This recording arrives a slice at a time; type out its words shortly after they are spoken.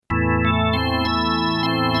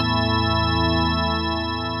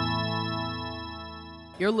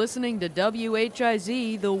You're listening to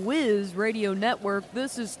WHIZ, the Wiz Radio Network.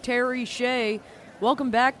 This is Terry Shea.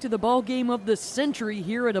 Welcome back to the ball game of the century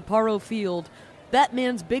here at Aparo Field.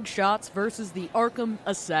 Batman's Big Shots versus the Arkham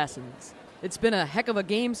Assassins. It's been a heck of a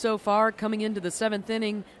game so far coming into the 7th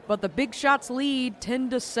inning, but the Big Shots lead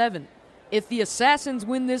 10-7. If the Assassins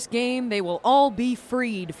win this game, they will all be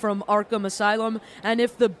freed from Arkham Asylum, and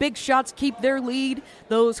if the Big Shots keep their lead,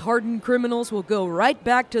 those hardened criminals will go right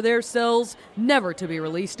back to their cells, never to be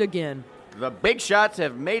released again. The Big Shots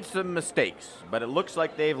have made some mistakes, but it looks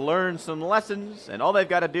like they've learned some lessons, and all they've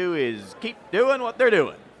got to do is keep doing what they're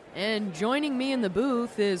doing. And joining me in the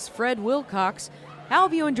booth is Fred Wilcox. How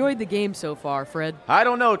have you enjoyed the game so far, Fred? I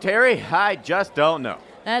don't know, Terry. I just don't know.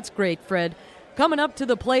 That's great, Fred. Coming up to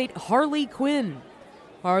the plate, Harley Quinn.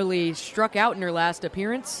 Harley struck out in her last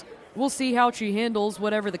appearance. We'll see how she handles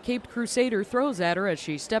whatever the Caped Crusader throws at her as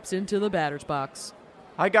she steps into the batter's box.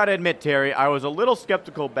 I gotta admit, Terry, I was a little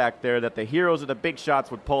skeptical back there that the heroes of the Big Shots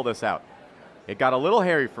would pull this out. It got a little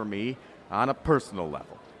hairy for me on a personal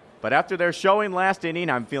level. But after their showing last inning,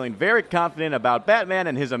 I'm feeling very confident about Batman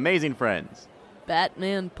and his amazing friends.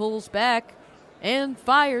 Batman pulls back and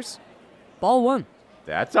fires. Ball 1.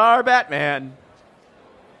 That's our Batman.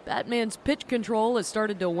 Batman's pitch control has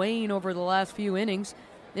started to wane over the last few innings.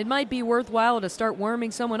 It might be worthwhile to start warming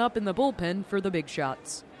someone up in the bullpen for the Big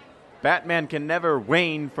Shots. Batman can never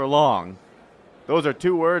wane for long. Those are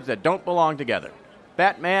two words that don't belong together.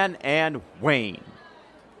 Batman and wane.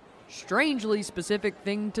 Strangely specific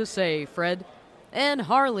thing to say, Fred. And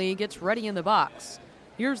Harley gets ready in the box.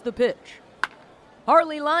 Here's the pitch.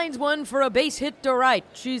 Harley lines one for a base hit to right.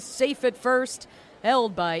 She's safe at first,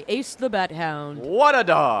 held by Ace the Bat Hound. What a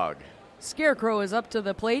dog! Scarecrow is up to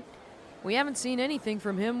the plate. We haven't seen anything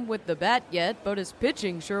from him with the bat yet, but his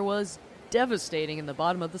pitching sure was devastating in the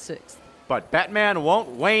bottom of the 6th. But Batman won't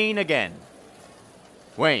wane again.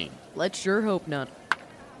 Wane. Let's sure hope not.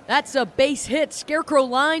 That's a base hit. Scarecrow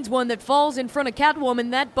lines one that falls in front of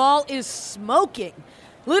Catwoman. That ball is smoking.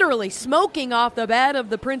 Literally smoking off the bat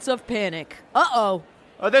of the Prince of Panic. Uh-oh.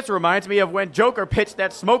 This reminds me of when Joker pitched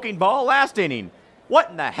that smoking ball last inning. What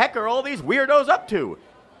in the heck are all these weirdos up to?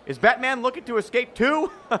 Is Batman looking to escape too?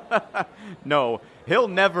 No, he'll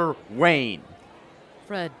never wane.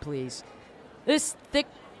 Fred, please. This thick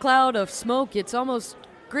cloud of smoke, it's almost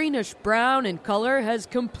greenish-brown in color, has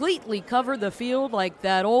completely covered the field like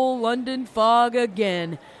that old London fog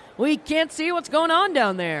again. We can't see what's going on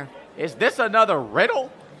down there. Is this another riddle?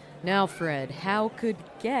 Now, Fred, how could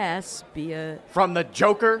gas be a... From the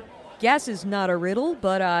Joker? Gas is not a riddle,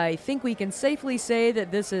 but I think we can safely say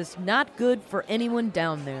that this is not good for anyone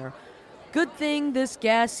down there. Good thing this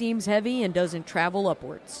gas seems heavy and doesn't travel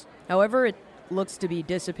upwards. However, it looks to be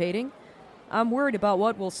dissipating. I'm worried about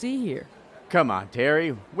what we'll see here. Come on,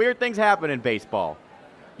 Terry. Weird things happen in baseball.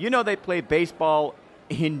 You know they play baseball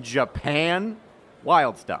in Japan?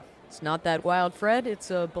 Wild stuff. It's not that wild, Fred. It's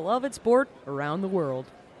a beloved sport around the world.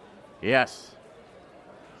 Yes.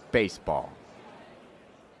 Baseball.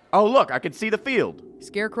 Oh, look, I can see the field.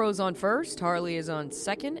 Scarecrow's on first, Harley is on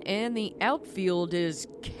second, and the outfield is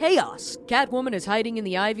chaos. Catwoman is hiding in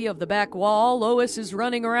the ivy of the back wall. Lois is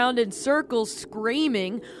running around in circles,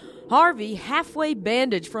 screaming. Harvey, halfway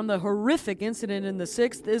bandaged from the horrific incident in the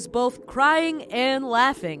 6th, is both crying and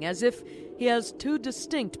laughing, as if he has two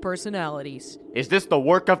distinct personalities. Is this the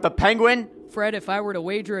work of the Penguin? Fred, if I were to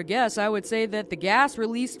wager a guess, I would say that the gas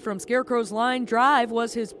released from Scarecrow's line drive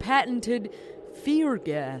was his patented fear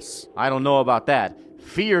gas. I don't know about that.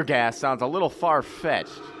 Fear gas sounds a little far-fetched.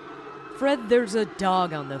 Fred, there's a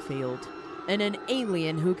dog on the field, and an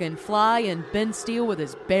alien who can fly and bend steel with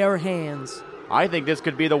his bare hands. I think this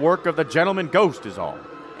could be the work of the Gentleman Ghost is all.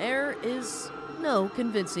 There is no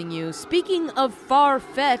convincing you. Speaking of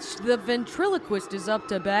far-fetched, the ventriloquist is up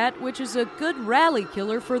to bat, which is a good rally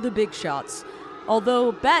killer for the Big Shots.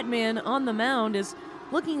 Although Batman on the mound is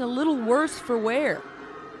looking a little worse for wear.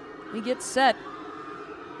 He gets set.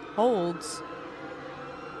 Holds.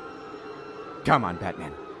 Come on,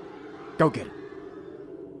 Batman. Go get him.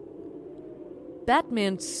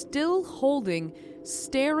 Batman still holding,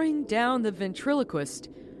 staring down the ventriloquist.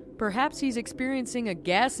 Perhaps he's experiencing a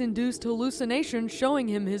gas-induced hallucination showing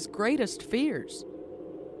him his greatest fears.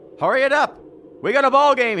 Hurry it up! We got a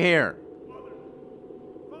ball game here!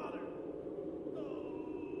 Father.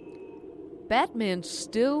 Batman's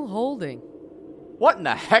still holding. What in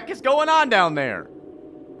the heck is going on down there?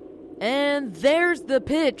 And there's the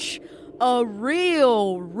pitch. A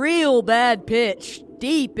real bad pitch.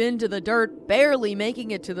 Deep into the dirt, barely making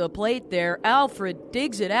it to the plate there. Alfred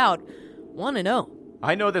digs it out. 1-0.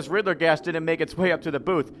 I know this Riddler gas didn't make its way up to the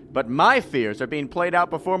booth, but my fears are being played out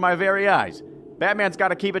before my very eyes. Batman's got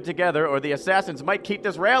to keep it together, or the assassins might keep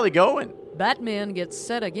this rally going. Batman gets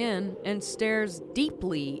set again and stares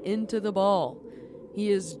deeply into the ball. He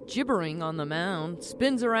is gibbering on the mound,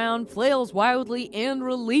 spins around, flails wildly, and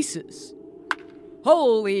releases.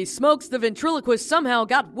 Holy smokes, the ventriloquist somehow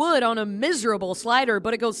got wood on a miserable slider,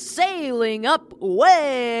 but it goes sailing up,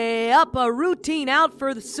 way up, a routine out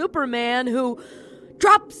for the Superman, who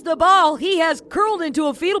drops the ball. He has curled into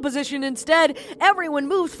a fetal position instead. Everyone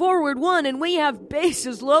moves forward one, and we have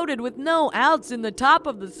bases loaded with no outs in the top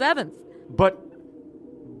of the 7th.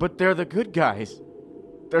 But they're the good guys.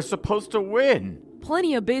 They're supposed to win.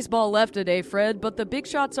 Plenty of baseball left today, Fred, but the big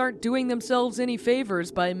shots aren't doing themselves any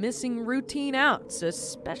favors by missing routine outs,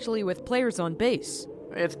 especially with players on base.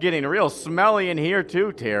 It's getting real smelly in here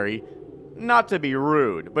too, Terry. Not to be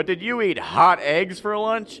rude, but did you eat hot eggs for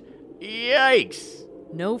lunch? Yikes!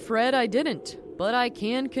 No, Fred, I didn't, but I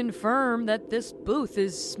can confirm that this booth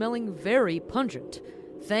is smelling very pungent.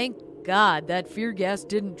 Thank God that fear gas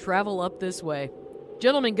didn't travel up this way.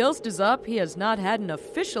 Gentleman Ghost is up. He has not had an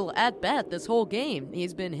official at-bat this whole game.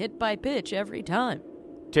 He's been hit by pitch every time.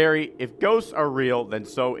 Terry, if ghosts are real, then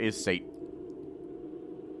so is Satan.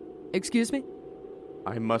 Excuse me?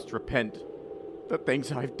 I must repent. The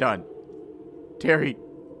things I've done. Terry,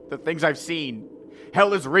 the things I've seen.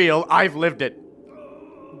 Hell is real. I've lived it.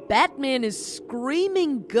 Batman is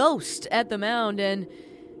screaming ghost at the mound, and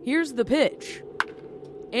here's the pitch.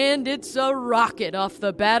 And it's a rocket off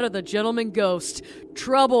the bat of the Gentleman Ghost.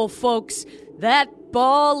 Trouble, folks. That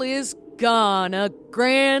ball is gone. A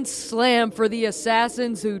grand slam for the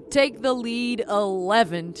Assassins, who take the lead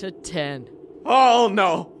 11-10. Oh,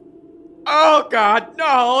 no. Oh, God.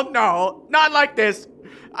 No. Not like this.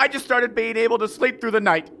 I just started being able to sleep through the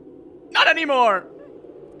night. Not anymore.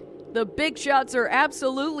 The big shots are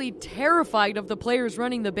absolutely terrified of the players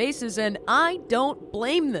running the bases, and I don't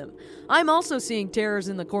blame them. I'm also seeing terrors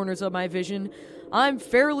in the corners of my vision. I'm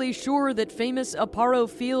fairly sure that famous Aparo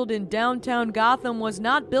Field in downtown Gotham was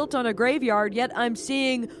not built on a graveyard, yet I'm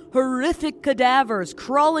seeing horrific cadavers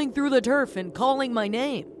crawling through the turf and calling my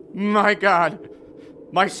name. My God.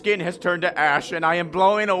 My skin has turned to ash, and I am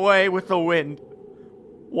blowing away with the wind.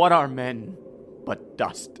 What are men but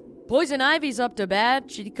dust? Poison Ivy's up to bat.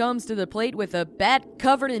 She comes to the plate with a bat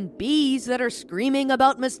covered in bees that are screaming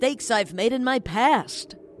about mistakes I've made in my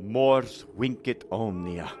past. Mors vincit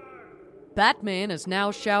omnia. Batman is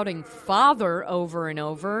now shouting father over and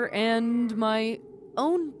over, and my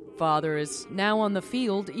own father is now on the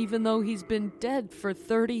field even though he's been dead for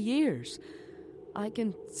 30 years. I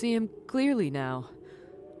can see him clearly now.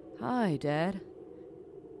 Hi, Dad.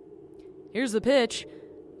 Here's the pitch.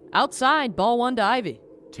 Outside, ball 1 to Ivy.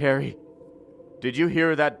 Terry, did you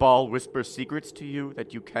hear that ball whisper secrets to you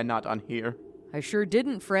that you cannot unhear? I sure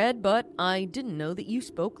didn't, Fred, but I didn't know that you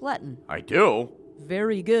spoke Latin. I do.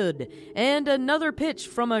 Very good. And another pitch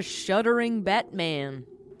from a shuddering Batman.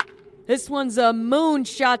 This one's a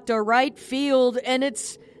moonshot to right field, and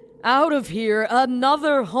it's out of here.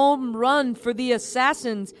 Another home run for the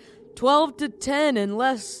Assassins. 12-10,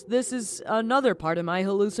 unless this is another part of my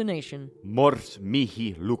hallucination. Mors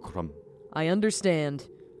mihi lucrum. I understand.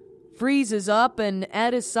 Freeze is up, and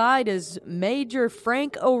at his side is Major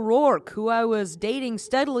Frank O'Rourke, who I was dating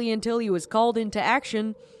steadily until he was called into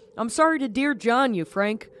action. I'm sorry to Dear John you,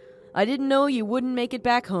 Frank. I didn't know you wouldn't make it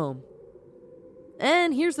back home.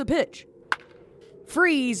 And here's the pitch.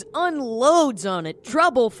 Freeze unloads on it.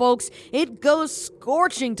 Trouble, folks. It goes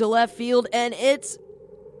scorching to left field, and it's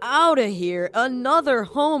out of here. Another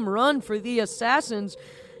home run for the Assassins,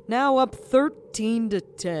 now up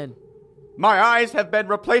 13-10. My eyes have been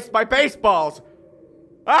replaced by baseballs.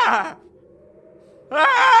 Ah!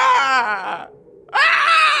 Ah!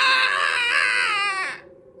 Ah!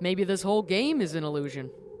 Maybe this whole game is an illusion.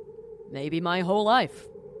 Maybe my whole life.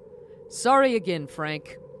 Sorry again,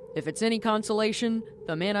 Frank. If it's any consolation,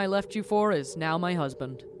 the man I left you for is now my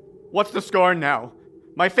husband. What's the score now?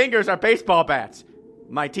 My fingers are baseball bats.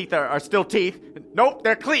 My teeth are still teeth. Nope,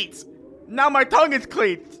 they're cleats. Now my tongue is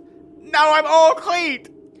cleats. Now I'm all cleat.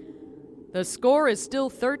 The score is still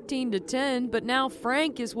 13-10, but now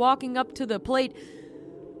Frank is walking up to the plate.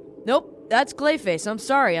 Nope, that's Clayface. I'm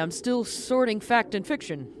sorry, I'm still sorting fact and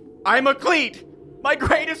fiction. I'm a cleat. My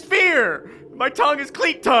greatest fear. My tongue is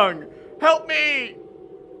cleat tongue. Help me.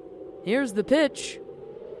 Here's the pitch.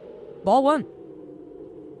 Ball 1.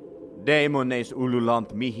 Daemones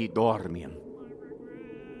ululant mihi dormium.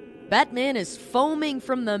 Batman is foaming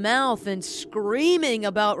from the mouth and screaming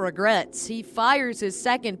about regrets. He fires his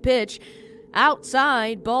second pitch.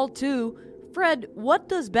 Outside, ball 2. Fred, what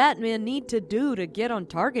does Batman need to do to get on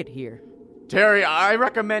target here? Terry, I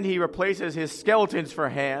recommend he replaces his skeletons for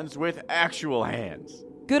hands with actual hands.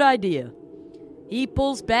 Good idea. He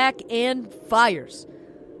pulls back and fires.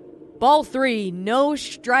 Ball 3, no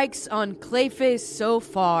strikes on Clayface so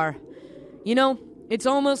far. You know, it's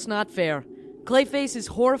almost not fair. Clayface is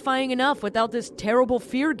horrifying enough without this terrible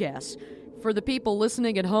fear gas. For the people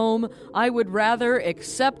listening at home, I would rather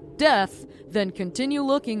accept death than continue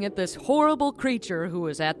looking at this horrible creature who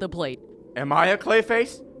is at the plate. Am I a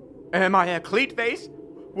Clayface? Am I a Cleatface?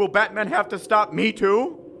 Will Batman have to stop me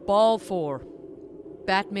too? Ball 4.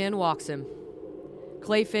 Batman walks him.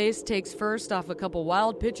 Clayface takes first off a couple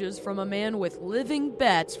wild pitches from a man with living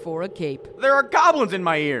bats for a cape. There are goblins in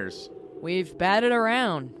my ears. We've batted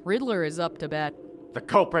around. Riddler is up to bat. The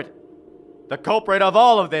culprit of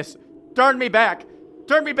all of this. Turn me back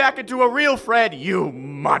into a real Fred, you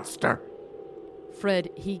monster.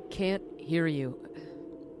 Fred, he can't hear you.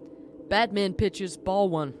 Batman pitches ball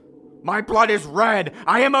 1. My blood is red.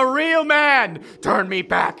 I am a real man. Turn me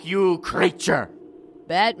back, you creature.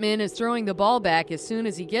 Batman is throwing the ball back as soon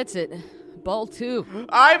as he gets it. Ball 2.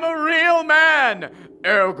 I'm a real man.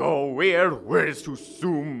 Ergo vir to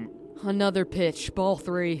sum. Another pitch. Ball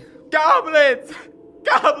 3. Goblins!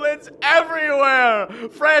 Goblins everywhere!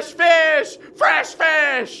 Fresh fish! Fresh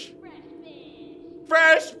fish!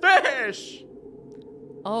 Fresh fish!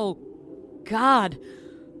 Oh, God.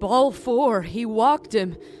 Ball 4. He walked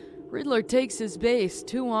him. Riddler takes his base.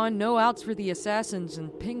 2 on, no outs for the Assassins,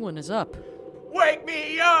 and Penguin is up. Wake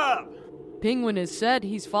me up! Penguin is set.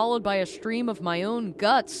 He's followed by a stream of my own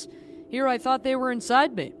guts. Here I thought they were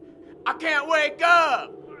inside me. I can't wake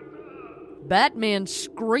up! Batman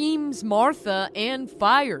screams Martha and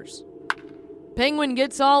fires. Penguin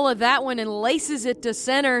gets all of that one and laces it to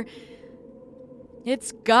center.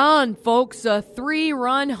 It's gone, folks. A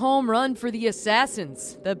 3-run home run for the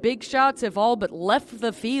Assassins. The big shots have all but left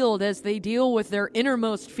the field as they deal with their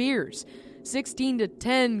innermost fears.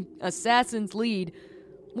 16-10, Assassins lead.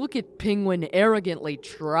 Look at Penguin arrogantly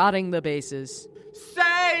trotting the bases.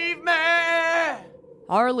 Save me!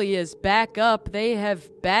 Harley is back up. They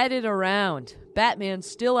have batted around. Batman,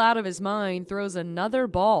 still out of his mind, throws another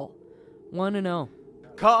ball. 1-0.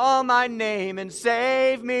 Call my name and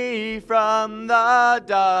save me from the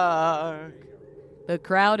dark. The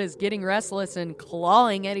crowd is getting restless and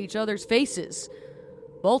clawing at each other's faces.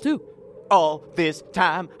 Ball 2. All this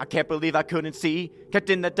time, I can't believe I couldn't see. Kept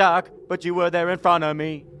in the dark, but you were there in front of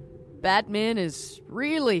me. Batman is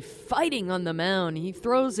really fighting on the mound. He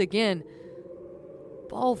throws again.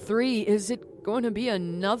 Ball 3. Is it going to be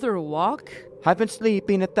another walk? I've been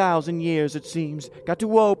sleeping 1,000 years, it seems. Got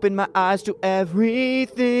to open my eyes to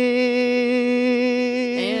everything.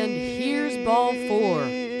 And here's ball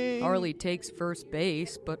 4. Harley takes first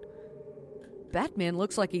base, but Batman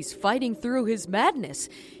looks like he's fighting through his madness.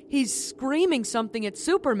 He's screaming something at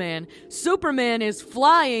Superman. Superman is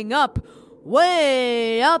flying up,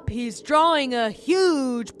 way up. He's drawing a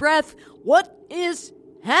huge breath. What is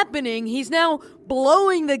happening? He's now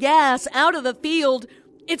blowing the gas out of the field.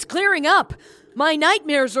 It's clearing up. My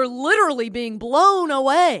nightmares are literally being blown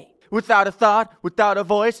away. Without a thought, without a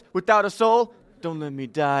voice, without a soul, don't let me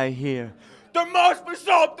die here. There must be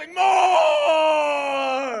something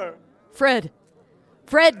more! Fred,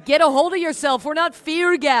 get a hold of yourself. We're not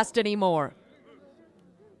fear-gassed anymore.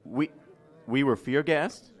 We were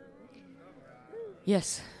fear-gassed?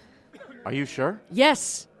 Yes. Are you sure?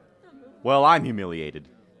 Yes. Well, I'm humiliated.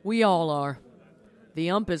 We all are. The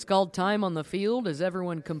ump has called time on the field as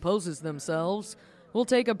everyone composes themselves. We'll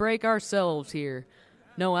take a break ourselves here.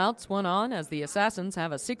 No outs, 1 on, as the Assassins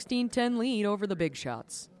have a 16-10 lead over the Big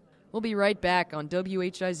Shots. We'll be right back on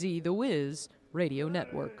WHIZ The Wiz Radio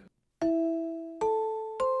Network.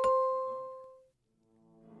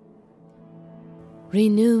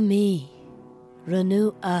 Renew me.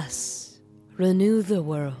 Renew us. Renew the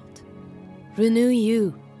world. Renew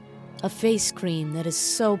you. A face cream that is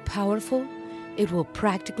so powerful, it will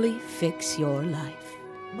practically fix your life.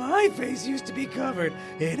 My face used to be covered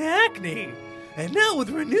in acne, and now with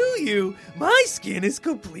Renew You, my skin is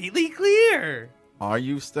completely clear. I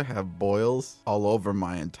used to have boils all over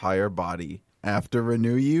my entire body. After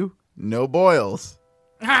Renew You, no boils.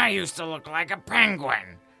 I used to look like a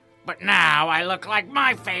penguin, but now I look like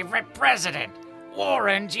my favorite president,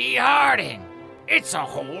 Warren G. Harding. It's a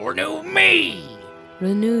whole new me.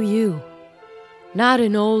 Renew you. Not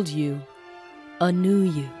an old you, a new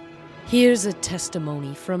you. Here's a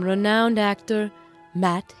testimony from renowned actor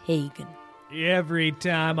Matt Hagen. Every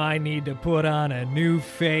time I need to put on a new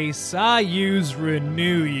face, I use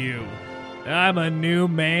Renew You. I'm a new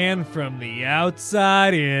man from the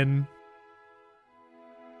outside in.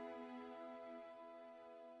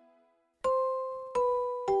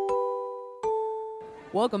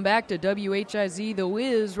 Welcome back to WHIZ, the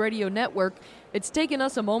Wiz Radio Network. It's taken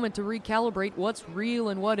us a moment to recalibrate what's real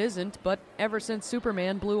and what isn't, but ever since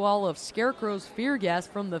Superman blew all of Scarecrow's fear gas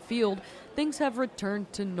from the field, things have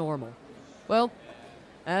returned to normal. Well,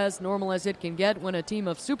 as normal as it can get when a team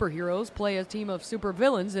of superheroes play a team of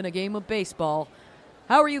supervillains in a game of baseball.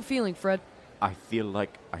 How are you feeling, Fred? I feel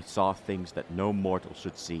like I saw things that no mortal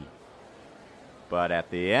should see. But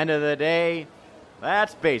at the end of the day,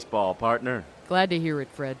 that's baseball, partner. Glad to hear it,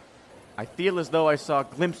 Fred. I feel as though I saw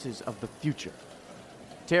glimpses of the future.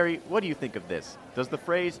 Terry, what do you think of this? Does the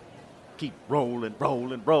phrase, keep rolling,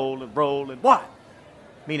 rolling, rolling, rolling, what?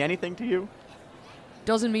 Mean anything to you?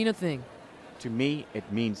 Doesn't mean a thing. To me, it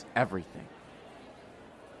means everything.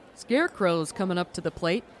 Scarecrow's coming up to the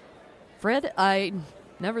plate. Fred, I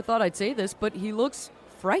never thought I'd say this, but he looks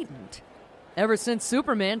frightened. Ever since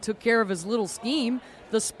Superman took care of his little scheme,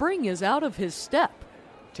 the spring is out of his step.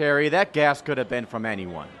 Terry, that gas could have been from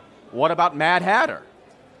anyone. What about Mad Hatter?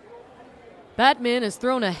 Batman has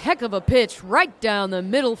thrown a heck of a pitch right down the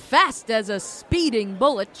middle, fast as a speeding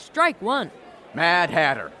bullet. Strike one. Mad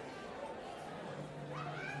Hatter.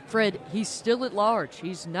 Fred, he's still at large.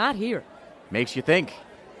 He's not here. Makes you think.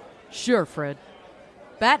 Sure, Fred.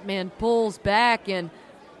 Batman pulls back and...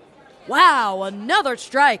 Wow, another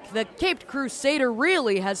strike! The Caped Crusader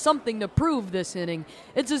really has something to prove this inning.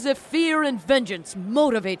 It's as if fear and vengeance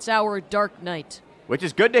motivates our Dark Knight. Which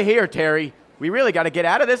is good to hear, Terry. We really got to get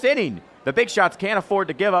out of this inning. The big shots can't afford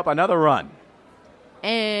to give up another run.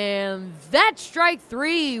 And that's strike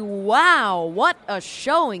three. Wow, what a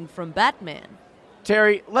showing from Batman.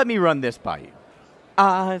 Terry, let me run this by you.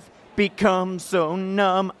 I've become so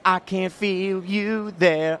numb, I can't feel you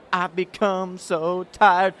there. I've become so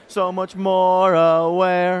tired, so much more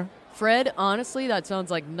aware. Fred, honestly, that sounds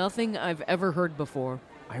like nothing I've ever heard before.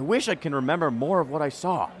 I wish I can remember more of what I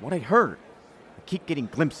saw, what I heard. I keep getting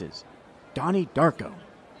glimpses. Donnie Darko.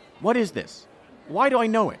 What is this? Why do I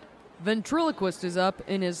know it? Ventriloquist is up.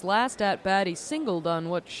 In his last at-bat, he singled on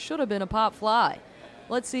what should have been a pop fly.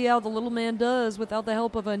 Let's see how the little man does without the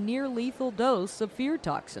help of a near-lethal dose of fear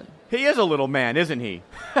toxin. He is a little man, isn't he?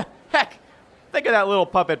 Heck, think of that little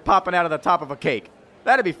puppet popping out of the top of a cake.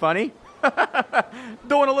 That'd be funny.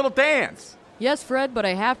 Doing a little dance. Yes, Fred, but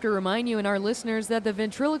I have to remind you and our listeners that the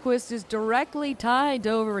ventriloquist is directly tied to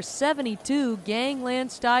over 72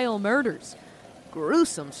 gangland-style murders.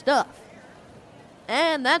 Gruesome stuff.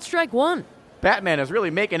 And that's strike one. Batman is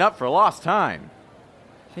really making up for lost time.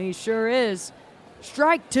 He sure is.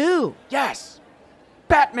 Strike two. Yes!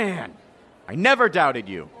 Batman! I never doubted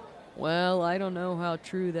you. Well, I don't know how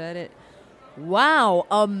true that is. Wow,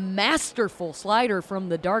 a masterful slider from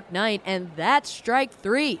the Dark Knight, and that's strike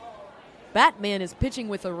three. Batman is pitching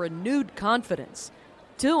with a renewed confidence.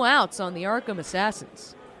 2 outs on the Arkham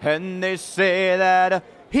Assassins. And they say that a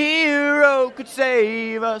hero could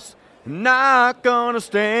save us. Not gonna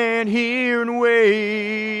stand here and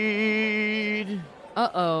wait.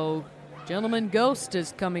 Uh-oh. Gentleman Ghost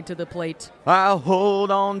is coming to the plate. I'll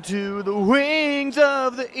hold on to the wings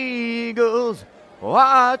of the eagles.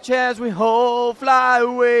 Watch as we all fly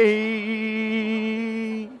away.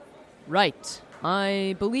 Right.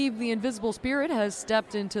 I believe the invisible spirit has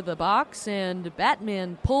stepped into the box, and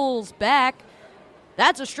Batman pulls back.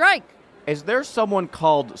 That's a strike. Is there someone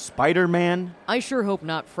called Spider-Man? I sure hope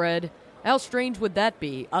not, Fred. How strange would that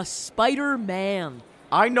be? A Spider-Man.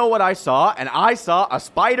 I know what I saw, and I saw a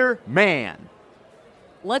Spider-Man.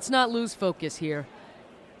 Let's not lose focus here.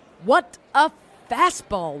 What a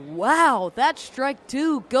fastball. Wow, that's strike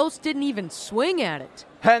two. Ghost didn't even swing at it.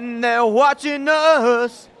 And they're watching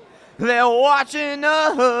us. They're watching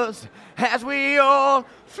us as we all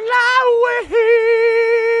fly away.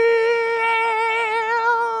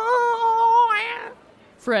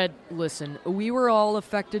 Fred, listen, we were all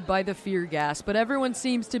affected by the fear gas, but everyone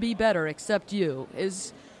seems to be better except you.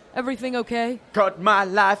 Is everything okay? Cut my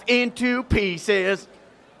life into pieces.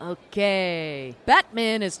 Okay.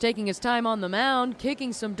 Batman is taking his time on the mound,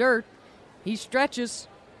 kicking some dirt. He stretches,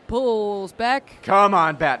 pulls back. Come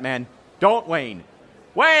on, Batman. Don't wane.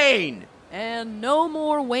 Wane! And no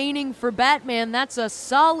more waning for Batman. That's a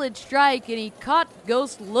solid strike, and he caught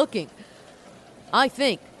Ghost looking. I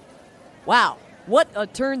think. Wow, what a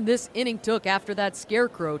turn this inning took after that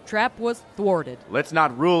Scarecrow trap was thwarted. Let's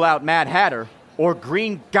not rule out Mad Hatter or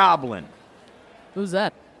Green Goblin. Who's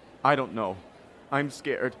that? I don't know. I'm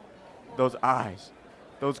scared. Those eyes.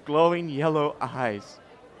 Those glowing yellow eyes.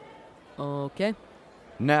 Okay.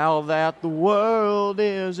 Now that the world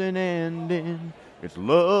isn't ending, it's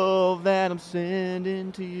love that I'm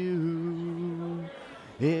sending to you.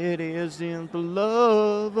 It isn't the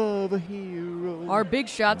love of a hero. Our big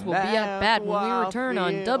shots will be at bat when we return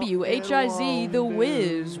on WHIZ, the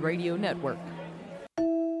Wiz Radio Network.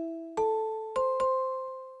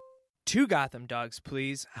 2 Gotham Dogs,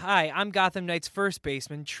 please. Hi, I'm Gotham Knights first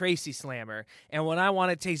baseman Tracy Slammer, and when I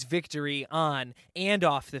want to taste victory on and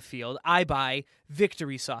off the field, I buy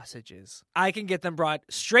Victory sausages. I can get them brought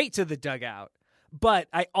straight to the dugout, but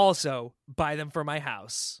I also buy them for my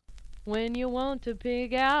house. When you want to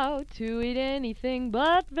pig out to eat anything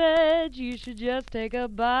but veg, you should just take a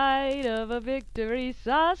bite of a Victory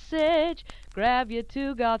sausage. Grab your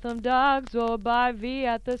 2 Gotham Dogs or buy V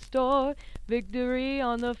at the store. Victory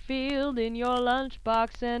on the field, in your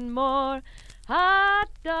lunchbox and more. Hot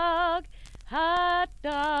dog,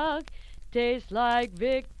 tastes like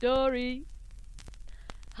victory.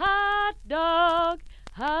 Hot dog,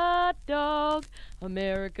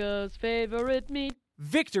 America's favorite meat.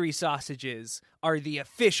 Victory sausages are the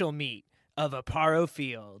official meat of Aparo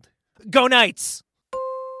Field. Go Knights!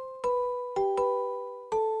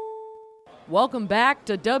 Welcome back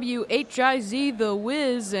to WHIZ The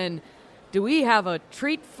Wiz, and do we have a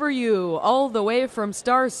treat for you? All the way from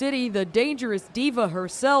Star City, the dangerous diva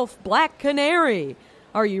herself, Black Canary.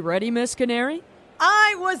 Are you ready, Miss Canary?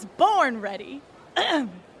 I was born ready.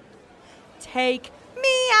 Take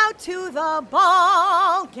me out to the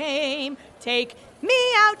ball game. Take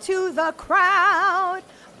me out to the crowd.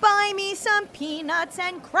 Buy me some peanuts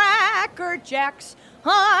and Cracker Jacks.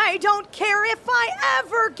 I don't care if I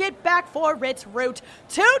ever get back for its route.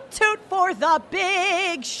 Toot toot for the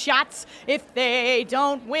big shots. If they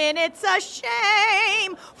don't win, it's a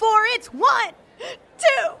shame. For it's 1, 2,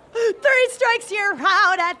 3 strikes, you're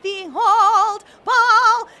out at the old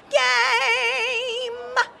ball game.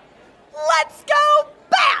 Let's go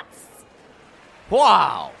Bats!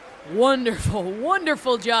 Wow! Wonderful,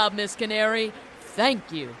 wonderful job, Miss Canary.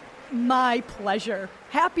 Thank you. My pleasure.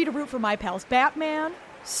 Happy to root for my pals Batman,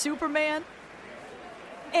 Superman,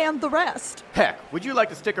 and the rest. Heck, would you like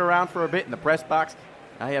to stick around for a bit in the press box?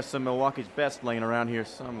 I have some Milwaukee's best laying around here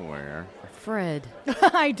somewhere. Fred.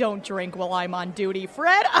 I don't drink while I'm on duty,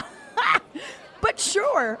 Fred. But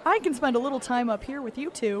sure, I can spend a little time up here with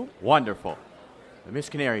you two. Wonderful. Miss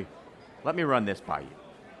Canary, let me run this by you.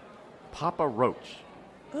 Papa Roach.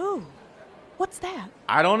 Ooh, what's that?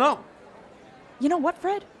 I don't know. You know what,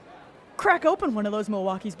 Fred? Crack open one of those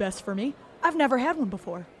Milwaukee's best for me. I've never had one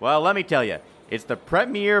before. Well, let me tell you, it's the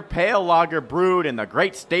premier pale lager brewed in the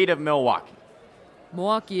great state of Milwaukee.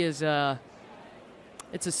 Milwaukee is,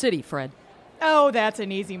 it's a city, Fred. Oh, that's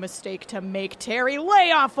an easy mistake to make, Terry.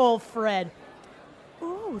 Lay off old Fred.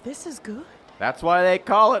 Ooh, this is good. That's why they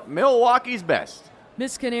call it Milwaukee's best.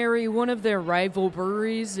 Miss Canary, one of their rival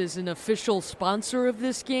breweries, is an official sponsor of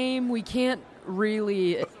this game. We can't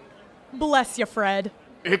really... Bless you, Fred.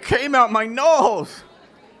 It came out my nose!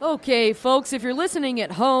 Okay, folks, if you're listening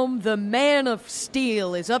at home, the Man of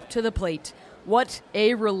Steel is up to the plate. What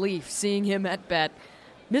a relief seeing him at bat.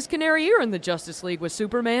 Miss Canary, you're in the Justice League with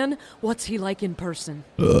Superman. What's he like in person?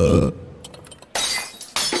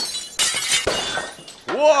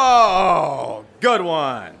 Whoa! Good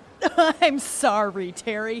one! I'm sorry,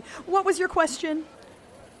 Terry. What was your question?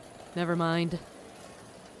 Never mind.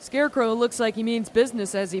 Scarecrow looks like he means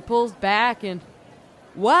business as he pulls back and...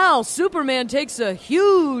 Wow, Superman takes a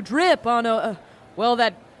huge rip on well,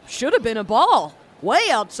 that should have been a ball.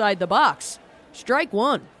 Way outside the box. Strike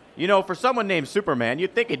 1. You know, for someone named Superman,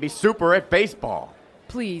 you'd think he'd be super at baseball.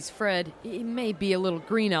 Please, Fred, it may be a little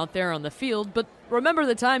green out there on the field, but remember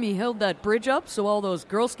the time he held that bridge up so all those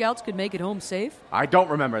Girl Scouts could make it home safe? I don't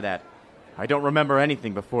remember that. I don't remember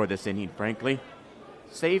anything before this inning, frankly.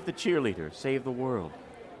 Save the cheerleader, save the world.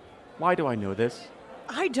 Why do I know this?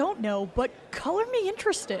 I don't know, but color me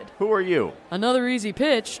interested. Who are you? Another easy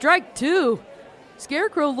pitch. Strike 2.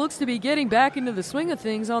 Scarecrow looks to be getting back into the swing of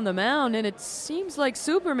things on the mound, and it seems like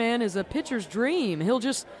Superman is a pitcher's dream. He'll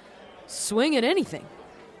just swing at anything.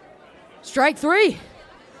 Strike 3.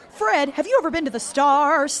 Fred, have you ever been to the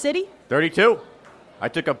Star City? 32. I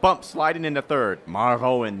took a bump sliding into third.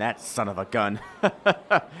 Margot and that son of a gun.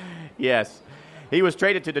 Yes. He was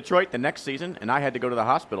traded to Detroit the next season, and I had to go to the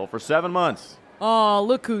hospital for 7 months. Aw,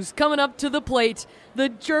 look who's coming up to the plate. The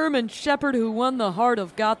German Shepherd who won the heart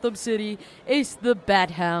of Gotham City, Ace the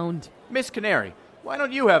Bat Hound. Miss Canary, why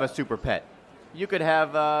don't you have a super pet? You could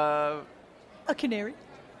have, A canary?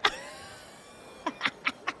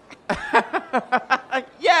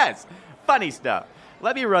 Yes! Funny stuff.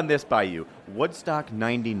 Let me run this by you. Woodstock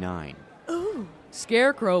 99. Ooh.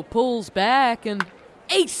 Scarecrow pulls back and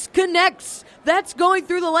Ace connects. That's going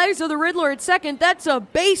through the legs of the Riddler at second. That's a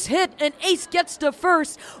base hit and Ace gets to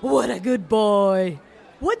first. What a good boy.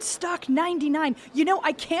 Woodstock 99. You know,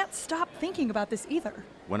 I can't stop thinking about this either.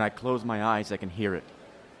 When I close my eyes, I can hear it.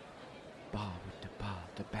 Ball with the ball,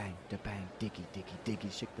 da bang, diggy, diggy,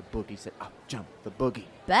 diggy, shake the boogie, said up, jump the boogie.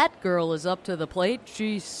 Batgirl is up to the plate.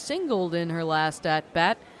 She singled in her last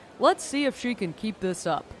at-bat. Let's see if she can keep this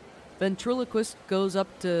up. Ventriloquist goes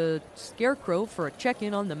up to Scarecrow for a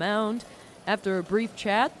check-in on the mound. After a brief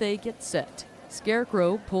chat, they get set.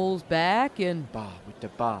 Scarecrow pulls back and... Ball with the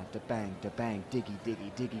ball, da bang, diggy,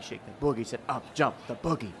 diggy, diggy, shake the boogie, said up, jump the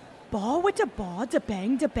boogie. Ball with da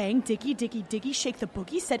bang, diggy, diggy, diggy, shake the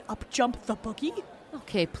boogie, said up, jump the boogie.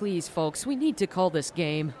 Okay, please, folks, we need to call this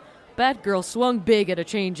game. Batgirl swung big at a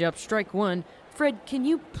changeup, strike one. Fred, can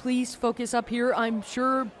you please focus up here? I'm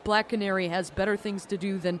sure Black Canary has better things to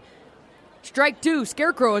do than... Strike two,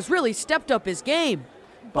 Scarecrow has really stepped up his game.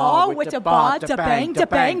 Ball with da bang,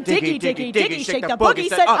 diggy, diggy, diggy, shake the boogie,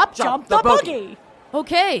 said up, jump the boogie.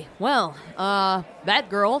 Okay, well,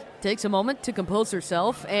 Batgirl takes a moment to compose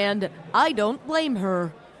herself, and I don't blame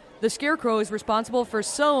her. The Scarecrow is responsible for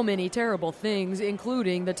so many terrible things,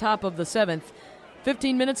 including the top of the 7th.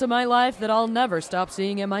 15 minutes of my life that I'll never stop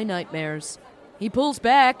seeing in my nightmares. He pulls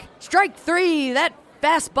back. Strike three! That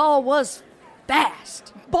fastball was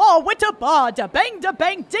fast. Ball with da bang,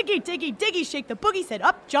 diggy, diggy, diggy, shake the boogie, said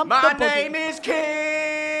up, jump the boogie. My name is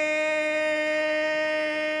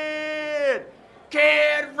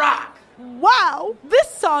Kid Rock. Wow, this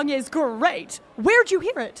song is great. Where'd you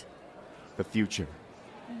hear it? The future.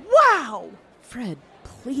 Wow. Fred,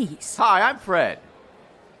 please. Hi, I'm Fred.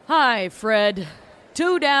 Hi, Fred.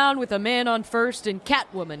 2 down with a man on first, and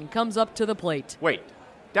Catwoman comes up to the plate. Wait,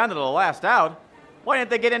 down to the last out? Why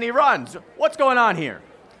didn't they get any runs? What's going on here?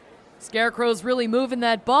 Scarecrow's really moving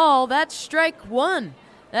that ball. That's strike one.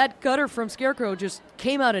 That cutter from Scarecrow just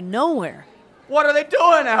came out of nowhere. What are they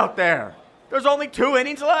doing out there? There's only 2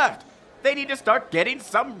 innings left. They need to start getting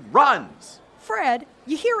some runs. Fred,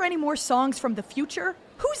 you hear any more songs from the future?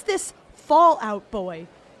 Who's this Fallout Boy?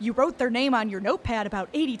 You wrote their name on your notepad about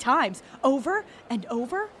 80 times, over and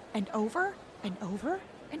over and over and over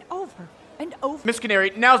and over and over. Miss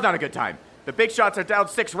Canary, now's not a good time. The Big Shots are down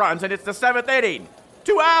 6 runs, and it's the 7th inning.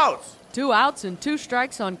 2 outs! 2 outs and 2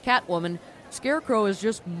 strikes on Catwoman. Scarecrow is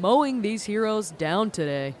just mowing these heroes down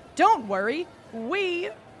today. Don't worry. We,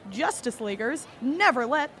 Justice Leaguers, never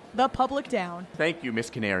let the public down. Thank you, Miss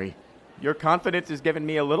Canary. Your confidence has given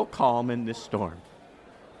me a little calm in this storm.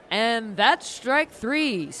 And that's strike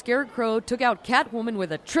 3. Scarecrow took out Catwoman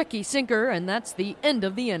with a tricky sinker, and that's the end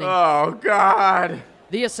of the inning. Oh, God.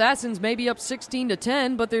 The Assassins may be up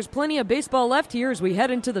 16-10, but there's plenty of baseball left here as we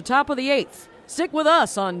head into the top of the 8th. Stick with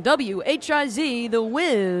us on WHIZ, the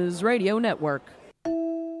Wiz Radio Network.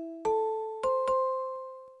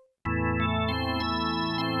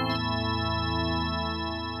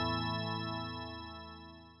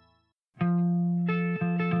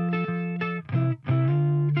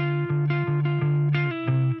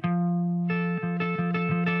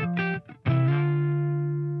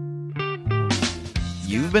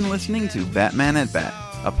 You've been listening to Batman at Bat,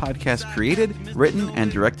 a podcast created, written, and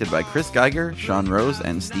directed by Chris Geiger, Sean Rose,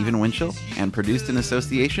 and Stephen Winchell, and produced in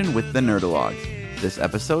association with the Nerdologues. This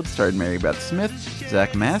episode starred Mary Beth Smith,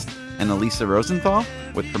 Zach Mast, and Elisa Rosenthal,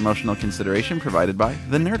 with promotional consideration provided by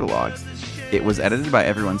the Nerdologues. It was edited by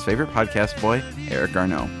everyone's favorite podcast boy, Eric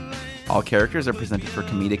Garneau. All characters are presented for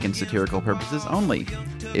comedic and satirical purposes only.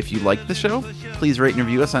 If you like the show, please rate and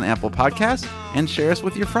review us on Apple Podcasts and share us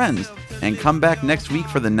with your friends. And come back next week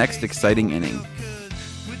for the next exciting inning.